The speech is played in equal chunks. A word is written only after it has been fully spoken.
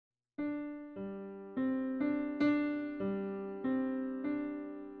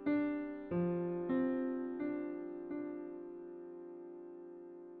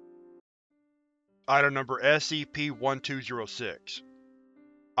Item Number SCP-1206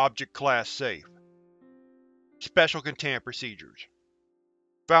 Object Class Safe. Special Containment Procedures.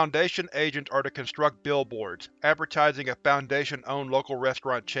 Foundation agents are to construct billboards advertising a Foundation-owned local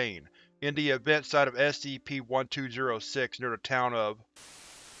restaurant chain in the event site of SCP-1206 near the town of.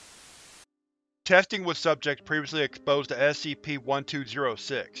 Testing with subjects previously exposed to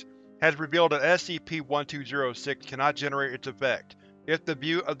SCP-1206 has revealed that SCP-1206 cannot generate its effect if the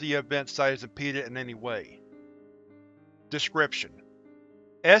view of the event site is impeded in any way. Description: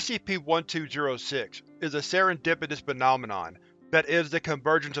 SCP-1206 is a serendipitous phenomenon that is the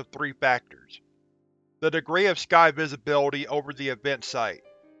convergence of three factors. The degree of sky visibility over the event site,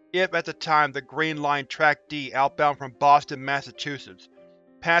 if at the time the Green Line Track D outbound from Boston, Massachusetts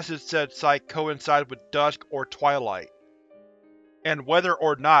passes said site coincides with dusk or twilight, and whether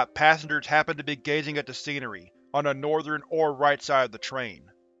or not passengers happen to be gazing at the scenery on the northern or right side of the train.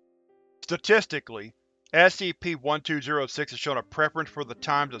 Statistically, SCP-1206 has shown a preference for the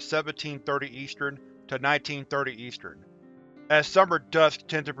times of 1730 Eastern to 1930 Eastern, as summer dusk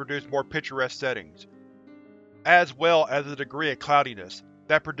tends to produce more picturesque settings, as well as a degree of cloudiness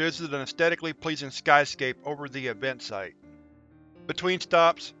that produces an aesthetically pleasing skyscape over the event site. Between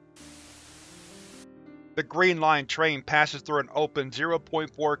stops, the Green Line train passes through an open 0.4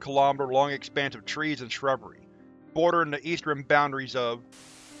 km long expanse of trees and shrubbery, bordering the eastern boundaries of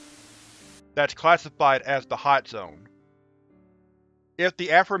that's classified as the Hot Zone. If the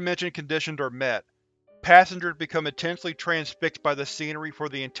aforementioned conditions are met, passengers become intensely transfixed by the scenery for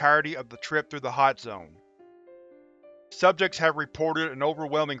the entirety of the trip through the Hot Zone. Subjects have reported an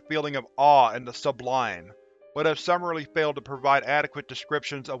overwhelming feeling of awe in the sublime, but have summarily failed to provide adequate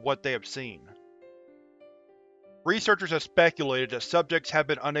descriptions of what they have seen. Researchers have speculated that subjects have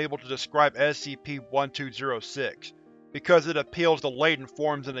been unable to describe SCP-1206 because it appeals to latent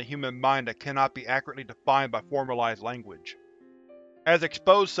forms in the human mind that cannot be accurately defined by formalized language. As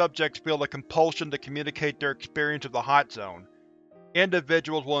exposed subjects feel a compulsion to communicate their experience of the Hot Zone,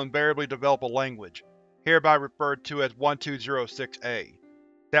 individuals will invariably develop a language, hereby referred to as 1206-A,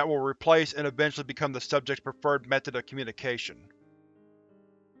 that will replace and eventually become the subject's preferred method of communication.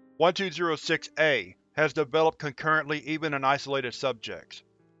 1206-A has developed concurrently even in isolated subjects.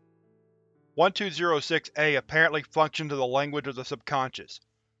 1206-A apparently functions as a language of the subconscious,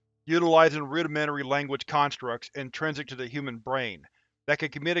 utilizing rudimentary language constructs intrinsic to the human brain that can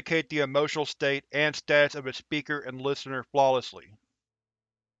communicate the emotional state and status of its speaker and listener flawlessly.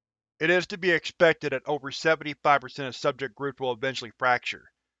 It is to be expected that over 75% of subject groups will eventually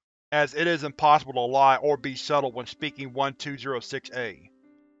fracture, as it is impossible to lie or be subtle when speaking 1206-A.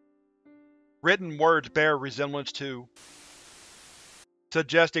 Written words bear resemblance to,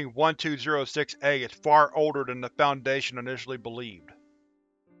 suggesting 1206-A is far older than the Foundation initially believed.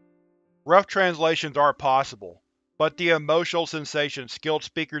 Rough translations are possible, but the emotional sensations skilled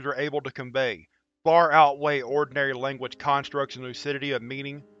speakers are able to convey far outweigh ordinary language constructs in lucidity of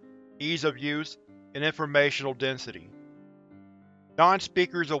meaning, ease of use, and informational density.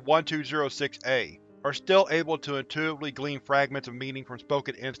 Non-speakers of 1206-A are still able to intuitively glean fragments of meaning from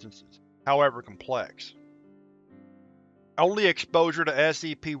spoken instances, however complex. Only exposure to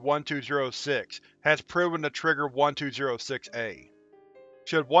SCP-1206 has proven to trigger 1206-A.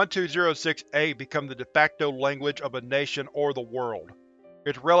 Should 1206-A become the de facto language of a nation or the world,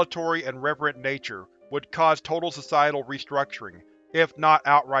 its relatory and reverent nature would cause total societal restructuring, if not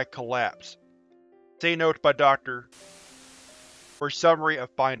outright collapse. See notes by Dr. for summary of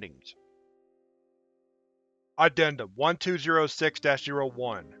findings. Addendum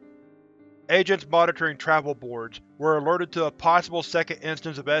 1206-01 Agents monitoring travel boards were alerted to a possible second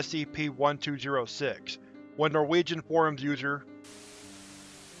instance of SCP-1206 when Norwegian forums user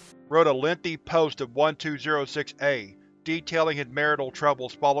wrote a lengthy post of 1206-A detailing his marital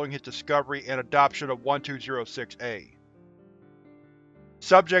troubles following his discovery and adoption of 1206-A.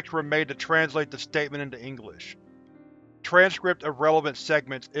 Subjects were made to translate the statement into English. Transcript of relevant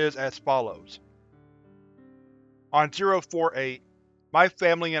segments is as follows. On 048, my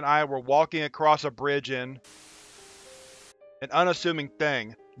family and I were walking across a bridge in an unassuming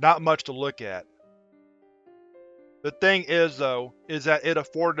thing, not much to look at. The thing is, though, is that it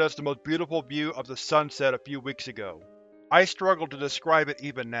afforded us the most beautiful view of the sunset a few weeks ago. I struggle to describe it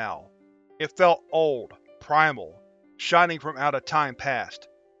even now. It felt old, primal, shining from out of time past.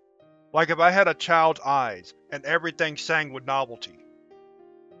 Like if I had a child's eyes, and everything sang with novelty.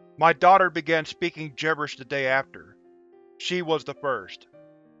 My daughter began speaking gibberish the day after. She was the first.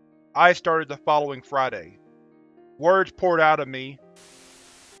 I started the following Friday. Words poured out of me,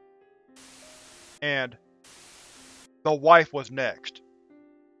 and the wife was next.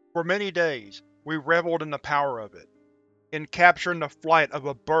 For many days, We reveled in the power of it, in capturing the flight of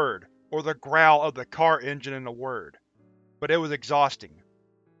a bird or the growl of the car engine in a word. But it was exhausting.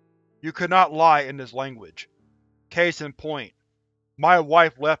 You could not lie in this language. Case in point, my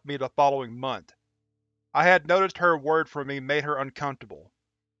wife left me the following month. I had noticed her word for me made her uncomfortable.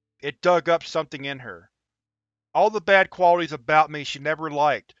 It dug up something in her. All the bad qualities about me she never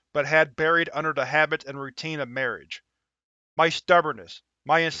liked, but had buried under the habits and routine of marriage. My stubbornness,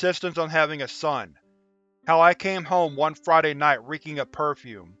 my insistence on having a son, how I came home one Friday night reeking of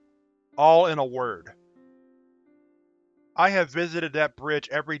perfume. All in a word. I have visited that bridge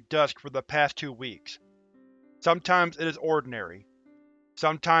every dusk for the past 2 weeks. Sometimes it is ordinary.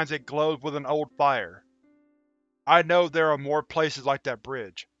 Sometimes it glows with an old fire. I know there are more places like that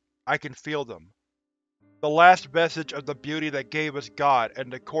bridge. I can feel them. The last vestige of the beauty that gave us God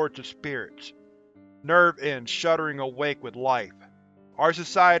and the courts of spirits. Nerve ends shuddering awake with life. Our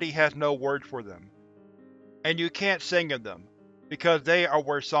society has no words for them. And you can't sing of them, because they are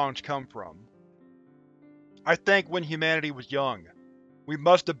where songs come from. I think when humanity was young, we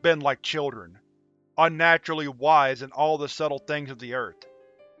must have been like children, unnaturally wise in all the subtle things of the earth.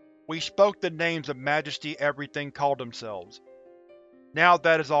 We spoke the names of majesty everything called themselves. Now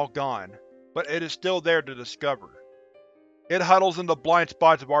that is all gone, but it is still there to discover. It huddles in the blind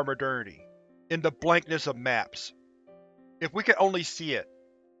spots of our modernity, in the blankness of maps. If we could only see it,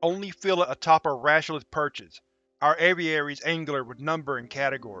 only feel it atop our rationalist perches, our aviaries angular with number and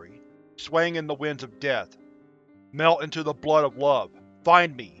category, swaying in the winds of death. Melt into the blood of love.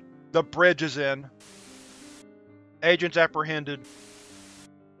 Find me. The bridge is in. Agents apprehended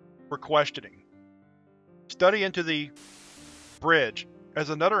for questioning. Study into the bridge as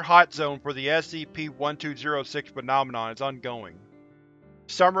another hot zone for the SCP-1206 phenomenon is ongoing.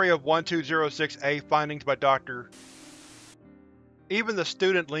 Summary of 1206-A findings by Dr. Even the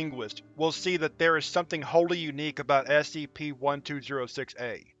student linguist will see that there is something wholly unique about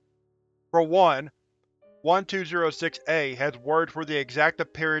SCP-1206-A. For one, 1206-A has words for the exact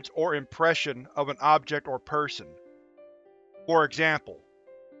appearance or impression of an object or person. For example,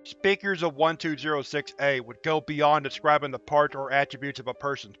 speakers of 1206-A would go beyond describing the parts or attributes of a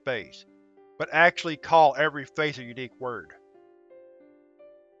person's face, but actually call every face a unique word.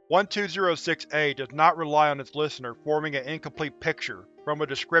 1206-A does not rely on its listener forming an incomplete picture from a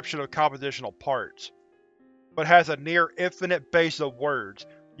description of compositional parts, but has a near-infinite base of words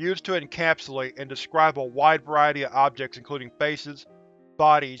used to encapsulate and describe a wide variety of objects including faces,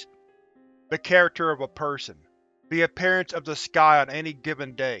 bodies, the character of a person, the appearance of the sky on any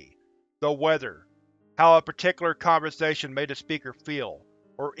given day, the weather, how a particular conversation made the speaker feel,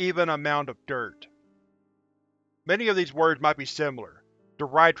 or even a mound of dirt. Many of these words might be similar,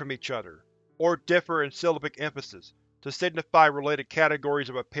 derived from each other, or differ in syllabic emphasis to signify related categories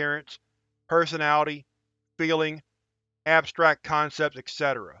of appearance, personality, feeling, abstract concepts,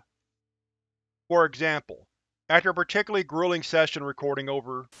 etc. For example, after a particularly grueling session recording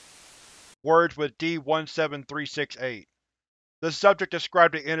over words with D-17368, the subject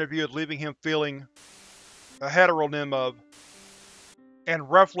described the interview as leaving him feeling a heteronym of and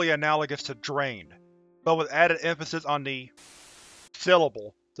roughly analogous to drained, but with added emphasis on the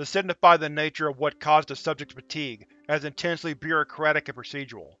syllable to signify the nature of what caused the subject's fatigue as intensely bureaucratic and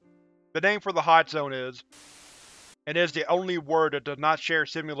procedural. The name for the hot zone is, and is the only word that does not share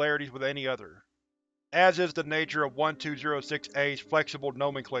similarities with any other. As is the nature of 1206-A's flexible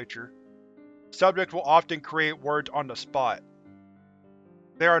nomenclature, subjects will often create words on the spot.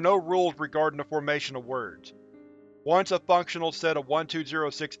 There are no rules regarding the formation of words. Once a functional set of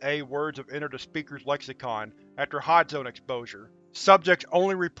 1206-A words have entered the speaker's lexicon after hot zone exposure, subjects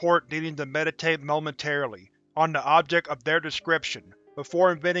only report needing to meditate momentarily on the object of their description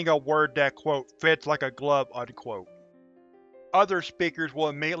before inventing a word that, quote, fits like a glove, unquote. Other speakers will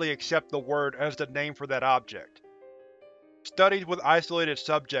immediately accept the word as the name for that object. Studies with isolated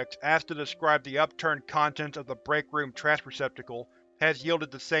subjects asked to describe the upturned contents of the break room trash receptacle has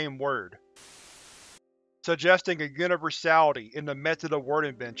yielded the same word, suggesting a universality in the method of word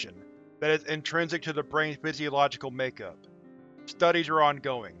invention that is intrinsic to the brain's physiological makeup. Studies are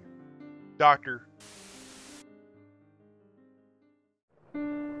ongoing. Dr.